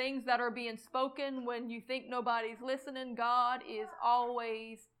hears the things that are being spoken when you think nobody's listening. God is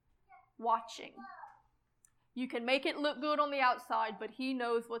always watching. You can make it look good on the outside, but he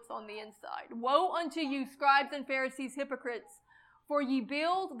knows what's on the inside. Woe unto you, scribes and Pharisees, hypocrites! For ye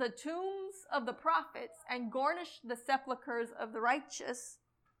build the tombs of the prophets and garnish the sepulchres of the righteous,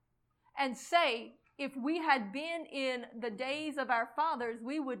 and say, if we had been in the days of our fathers,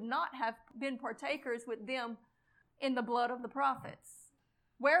 we would not have been partakers with them in the blood of the prophets.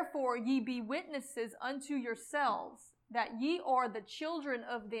 Wherefore ye be witnesses unto yourselves that ye are the children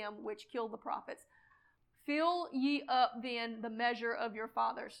of them which killed the prophets. Fill ye up then the measure of your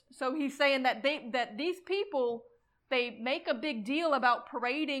fathers. So he's saying that these people, they make a big deal about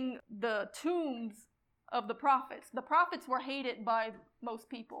parading the tombs of the prophets. The prophets were hated by most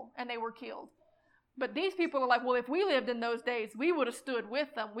people, and they were killed. But these people are like, well, if we lived in those days, we would have stood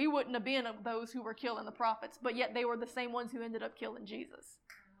with them. We wouldn't have been of those who were killing the prophets. But yet they were the same ones who ended up killing Jesus.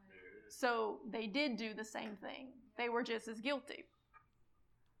 So they did do the same thing. They were just as guilty.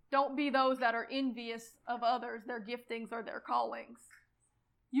 Don't be those that are envious of others, their giftings or their callings.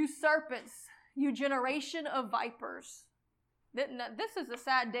 You serpents, you generation of vipers. This is a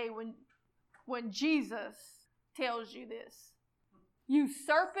sad day when Jesus tells you this. You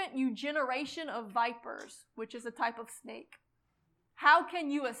serpent, you generation of vipers, which is a type of snake. How can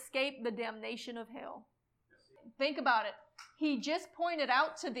you escape the damnation of hell? Think about it. He just pointed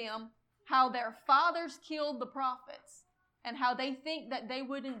out to them how their fathers killed the prophets and how they think that they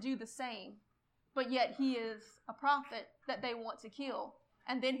wouldn't do the same. But yet he is a prophet that they want to kill.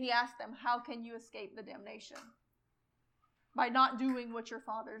 And then he asked them, how can you escape the damnation? By not doing what your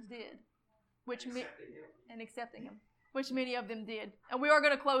fathers did. And accepting him. Which many of them did. And we are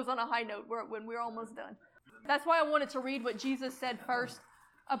going to close on a high note when we're almost done. That's why I wanted to read what Jesus said first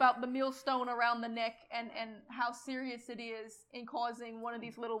about the millstone around the neck and how serious it is in causing one of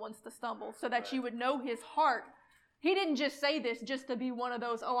these little ones to stumble, so that you would know his heart. He didn't just say this just to be one of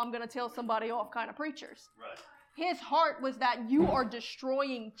those, oh, I'm going to tell somebody off kind of preachers. Right. His heart was that you are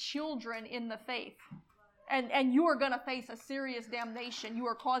destroying children in the faith. And you are going to face a serious damnation. You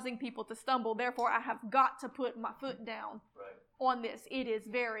are causing people to stumble. Therefore, I have got to put my foot down on this. It is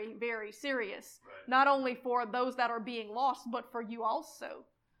very, very serious. Right. Not only for those that are being lost, but for you also.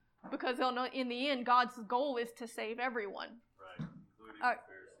 Because in the end, God's goal is to save everyone. Right.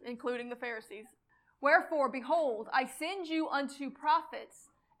 Including the Pharisees. Wherefore, behold, I send you unto prophets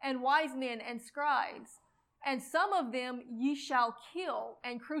and wise men and scribes. And some of them ye shall kill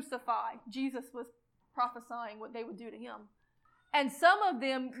and crucify. Jesus was prophesying what they would do to him. And some of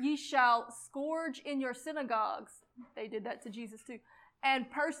them ye shall scourge in your synagogues. They did that to Jesus too. And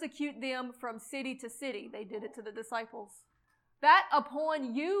persecute them from city to city. They did it to the disciples. That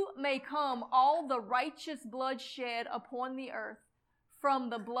upon you may come all the righteous blood shed upon the earth, from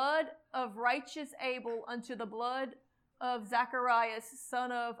the blood of righteous Abel unto the blood of Zacharias,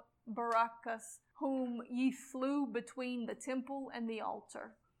 son of Barachias, whom ye slew between the temple and the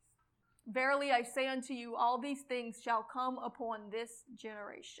altar. Verily I say unto you, all these things shall come upon this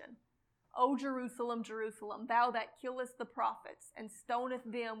generation. O Jerusalem, Jerusalem, thou that killest the prophets, and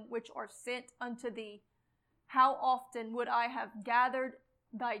stonest them which are sent unto thee, how often would I have gathered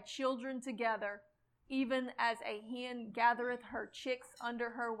thy children together, even as a hen gathereth her chicks under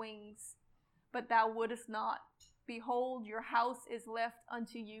her wings? But thou wouldest not. Behold, your house is left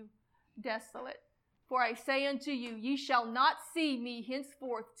unto you desolate. For I say unto you, ye shall not see me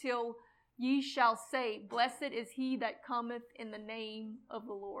henceforth till ye shall say, blessed is he that cometh in the name of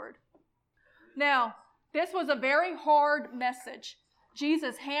the Lord. Now, this was a very hard message.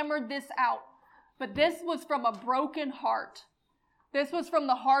 Jesus hammered this out, but this was from a broken heart. This was from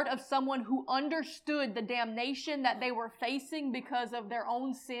the heart of someone who understood the damnation that they were facing because of their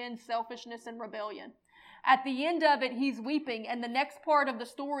own sin, selfishness, and rebellion. At the end of it, he's weeping, and the next part of the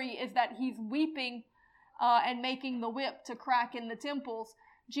story is that he's weeping and making the whip to crack in the temples.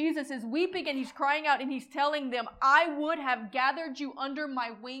 Jesus is weeping and he's crying out and he's telling them, I would have gathered you under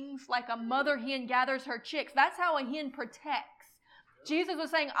my wings like a mother hen gathers her chicks. That's how a hen protects. Jesus was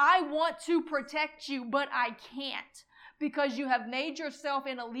saying, I want to protect you, but I can't, because you have made yourself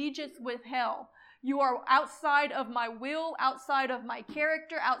in allegiance with hell. You are outside of my will, outside of my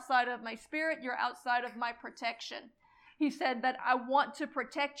character, outside of my spirit. You're outside of my protection. He said that I want to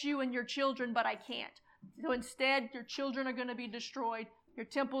protect you and your children, but I can't. So instead, your children are going to be destroyed. Your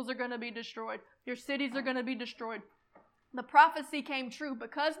temples are going to be destroyed. Your cities are going to be destroyed. The prophecy came true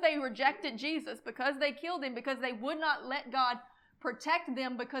because they rejected Jesus, because they killed him, because they would not let God protect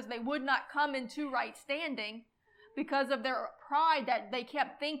them, because they would not come into right standing, because of their pride that they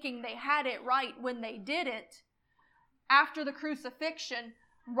kept thinking they had it right when they didn't. After the crucifixion,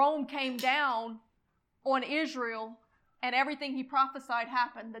 Rome came down on Israel and everything he prophesied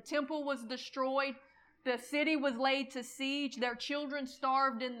happened. The temple was destroyed. The city was laid to siege. Their children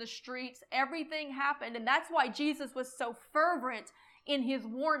starved in the streets. Everything happened. And that's why Jesus was so fervent in his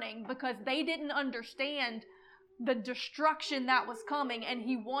warning, because they didn't understand the destruction that was coming. And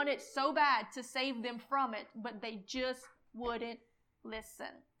he wanted so bad to save them from it, but they just wouldn't listen.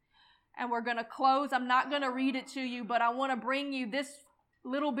 And we're going to close. I'm not going to read it to you, but I want to bring you this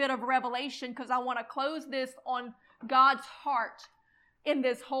little bit of revelation because I want to close this on God's heart in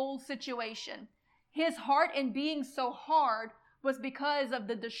this whole situation. His heart in being so hard was because of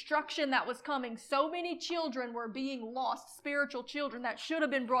the destruction that was coming. So many children were being lost, spiritual children that should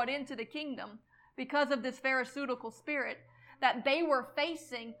have been brought into the kingdom because of this pharisaical spirit, that they were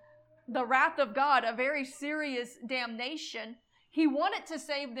facing the wrath of God, a very serious damnation. He wanted to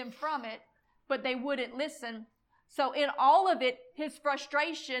save them from it, but they wouldn't listen. So in all of it, his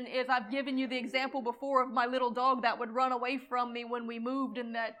frustration is, I've given you the example before of my little dog that would run away from me when we moved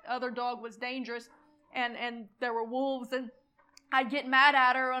and that other dog was dangerous and there were wolves, and I'd get mad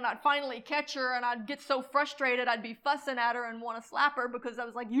at her and I'd finally catch her and I'd get so frustrated I'd be fussing at her and want to slap her because I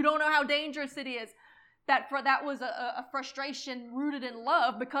was like, you don't know how dangerous it is. That was a frustration rooted in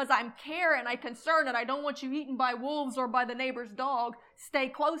love because I'm care and I'm concerned and I don't want you eaten by wolves or by the neighbor's dog. Stay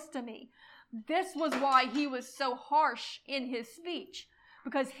close to me. This was why he was so harsh in his speech,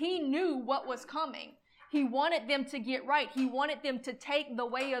 because he knew what was coming. He wanted them to get right. He wanted them to take the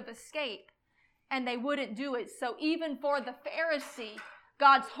way of escape, and they wouldn't do it. So even for the Pharisee,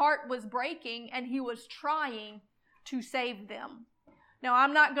 God's heart was breaking, and he was trying to save them. Now,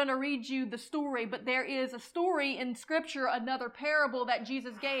 I'm not going to read you the story, but there is a story in Scripture, another parable that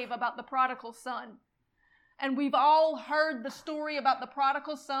Jesus gave about the prodigal son. And we've all heard the story about the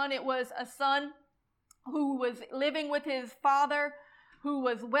prodigal son. It was a son who was living with his father, who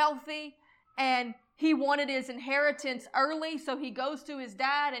was wealthy, and he wanted his inheritance early. So he goes to his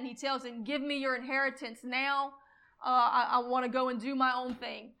dad and he tells him, give me your inheritance now. I want to go and do my own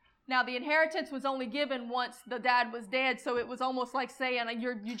thing. Now, the inheritance was only given once the dad was dead. So it was almost like saying,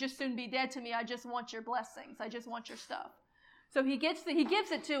 you just soon be dead to me. I just want your blessings. I just want your stuff. So he gives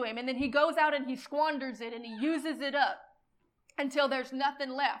it to him, and then he goes out and he squanders it and he uses it up until there's nothing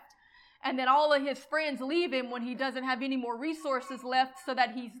left. And then all of his friends leave him when he doesn't have any more resources left, so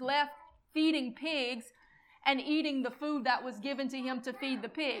that he's left feeding pigs and eating the food that was given to him to feed the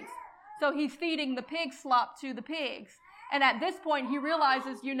pigs. So he's feeding the pig slop to the pigs. And at this point, he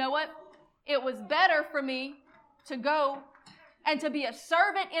realizes, you know what? It was better for me to go and to be a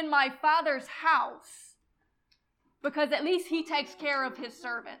servant in my Father's house, because at least he takes care of his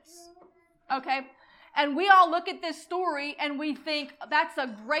servants. Okay? And we all look at this story and we think, that's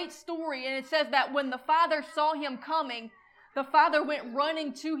a great story. And it says that when the father saw him coming, the father went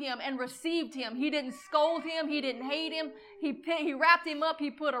running to him and received him. He didn't scold him. He didn't hate him. He wrapped him up. He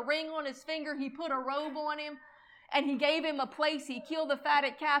put a ring on his finger. He put a robe on him. And he gave him a place. He killed the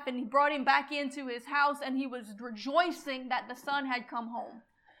fatted calf and he brought him back into his house. And he was rejoicing that the son had come home.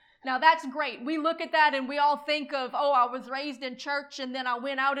 Now that's great. We look at that and we all think of, oh, I was raised in church and then I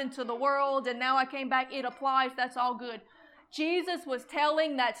went out into the world and now I came back. It applies. That's all good. Jesus was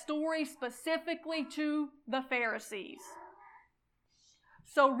telling that story specifically to the Pharisees.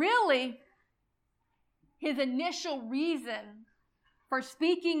 So really, his initial reason for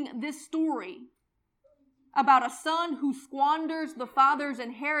speaking this story about a son who squanders the father's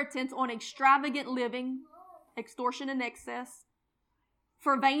inheritance on extravagant living, extortion and excess,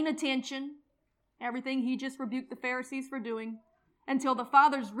 for vain attention, everything he just rebuked the Pharisees for doing, until the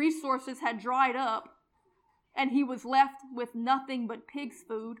father's resources had dried up and he was left with nothing but pig's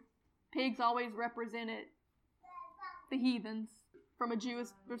food. Pigs always represented the heathens from a Jewish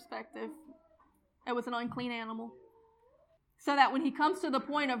perspective. It was an unclean animal. So that when he comes to the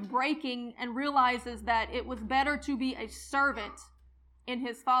point of breaking and realizes that it was better to be a servant in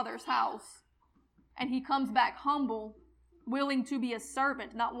his father's house, and he comes back humble, willing to be a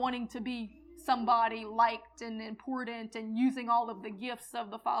servant, not wanting to be somebody liked and important and using all of the gifts of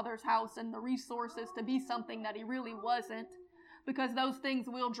the father's house and the resources to be something that he really wasn't, because those things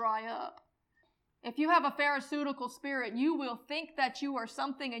will dry up. If you have a pharisaical spirit, you will think that you are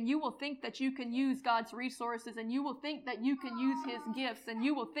something, and you will think that you can use God's resources, and you will think that you can use his gifts, and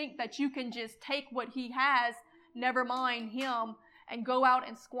you will think that you can just take what he has, never mind him, and go out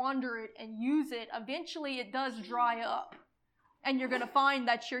and squander it and use it. Eventually it does dry up. And you're going to find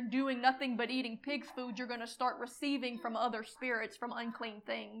that you're doing nothing but eating pig's food. You're going to start receiving from other spirits, from unclean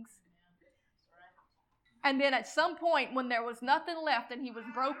things. And then at some point, when there was nothing left and he was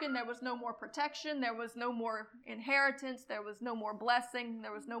broken, there was no more protection, there was no more inheritance, there was no more blessing,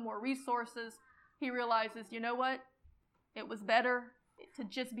 there was no more resources, he realizes, you know what? It was better to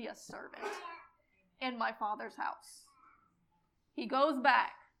just be a servant in my father's house. He goes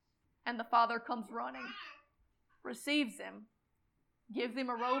back, and the father comes running, receives him, gives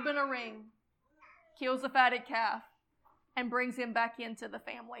him a robe and a ring, kills the fatted calf, and brings him back into the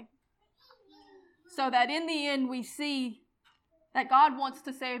family. So that in the end we see that God wants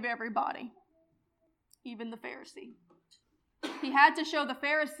to save everybody, even the Pharisee. He had to show the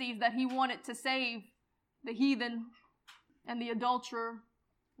Pharisees that he wanted to save the heathen and the adulterer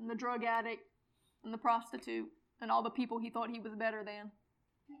and the drug addict and the prostitute and all the people he thought he was better than.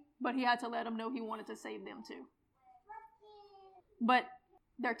 But he had to let them know he wanted to save them too. But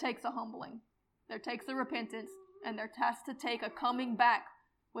there takes a humbling. There takes a repentance. And there has to take a coming back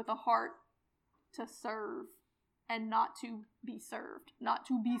with a heart to serve and not to be served. Not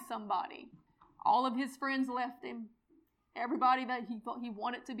to be somebody. All of his friends left him. Everybody that he thought he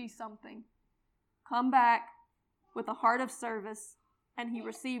wanted to be something. Come back with a heart of service. And he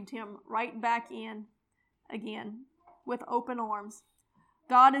received him right back in again with open arms.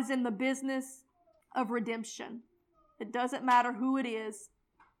 God is in the business of redemption. It doesn't matter who it is.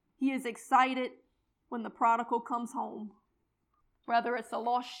 He is excited when the prodigal comes home. Whether it's a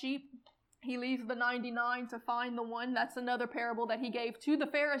lost sheep, he leaves the 99 to find the one. That's another parable that he gave to the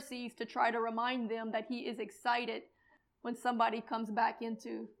Pharisees to try to remind them that he is excited when somebody comes back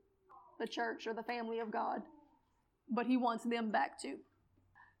into the church or the family of God. But he wants them back too.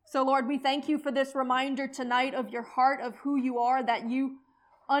 So Lord, we thank you for this reminder tonight of your heart, of who you are, that you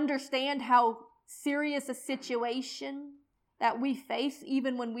understand how serious a situation that we face,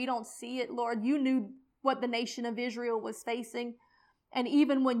 even when we don't see it. Lord, you knew what the nation of Israel was facing. And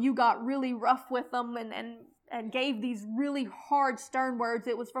even when you got really rough with them and gave these really hard, stern words,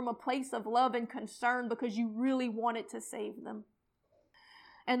 it was from a place of love and concern because you really wanted to save them.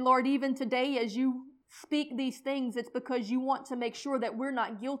 And Lord, even today, as you speak these things, it's because you want to make sure that we're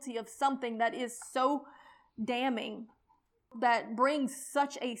not guilty of something that is so damning, that brings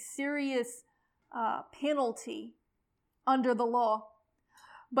such a serious penalty under the law.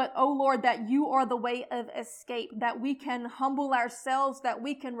 But, oh Lord, that you are the way of escape, that we can humble ourselves, that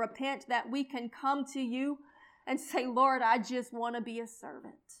we can repent, that we can come to you and say, Lord, I just want to be a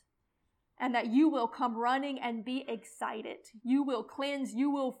servant. And that you will come running and be excited. You will cleanse,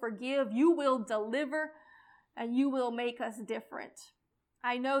 you will forgive, you will deliver, and you will make us different.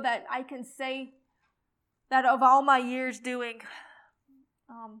 I know that I can say that of all my years doing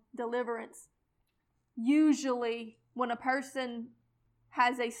deliverance, usually when a person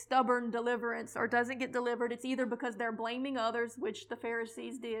has a stubborn deliverance or doesn't get delivered, it's either because they're blaming others, which the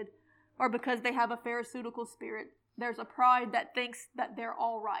Pharisees did, or because they have a pharisaical spirit. There's a pride that thinks that they're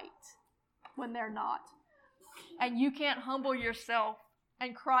all right when they're not. And you can't humble yourself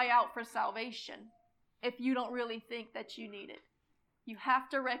and cry out for salvation if you don't really think that you need it. You have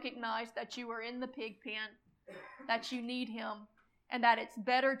to recognize that you are in the pig pen, that you need Him, and that it's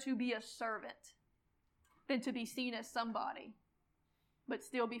better to be a servant than to be seen as somebody, but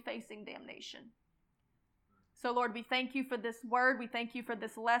still be facing damnation. So, Lord, we thank you for this word. We thank you for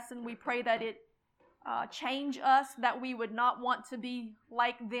this lesson. We pray that it change us, that we would not want to be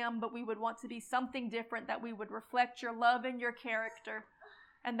like them, but we would want to be something different, that we would reflect your love and your character,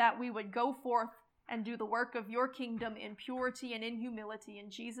 and that we would go forth and do the work of your kingdom in purity and in humility. In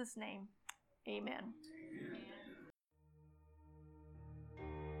Jesus' name, amen.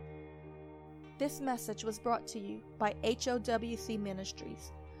 This message was brought to you by HOWC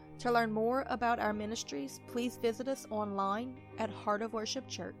Ministries. To learn more about our ministries, please visit us online at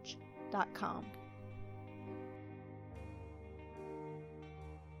heartofworshipchurch.com.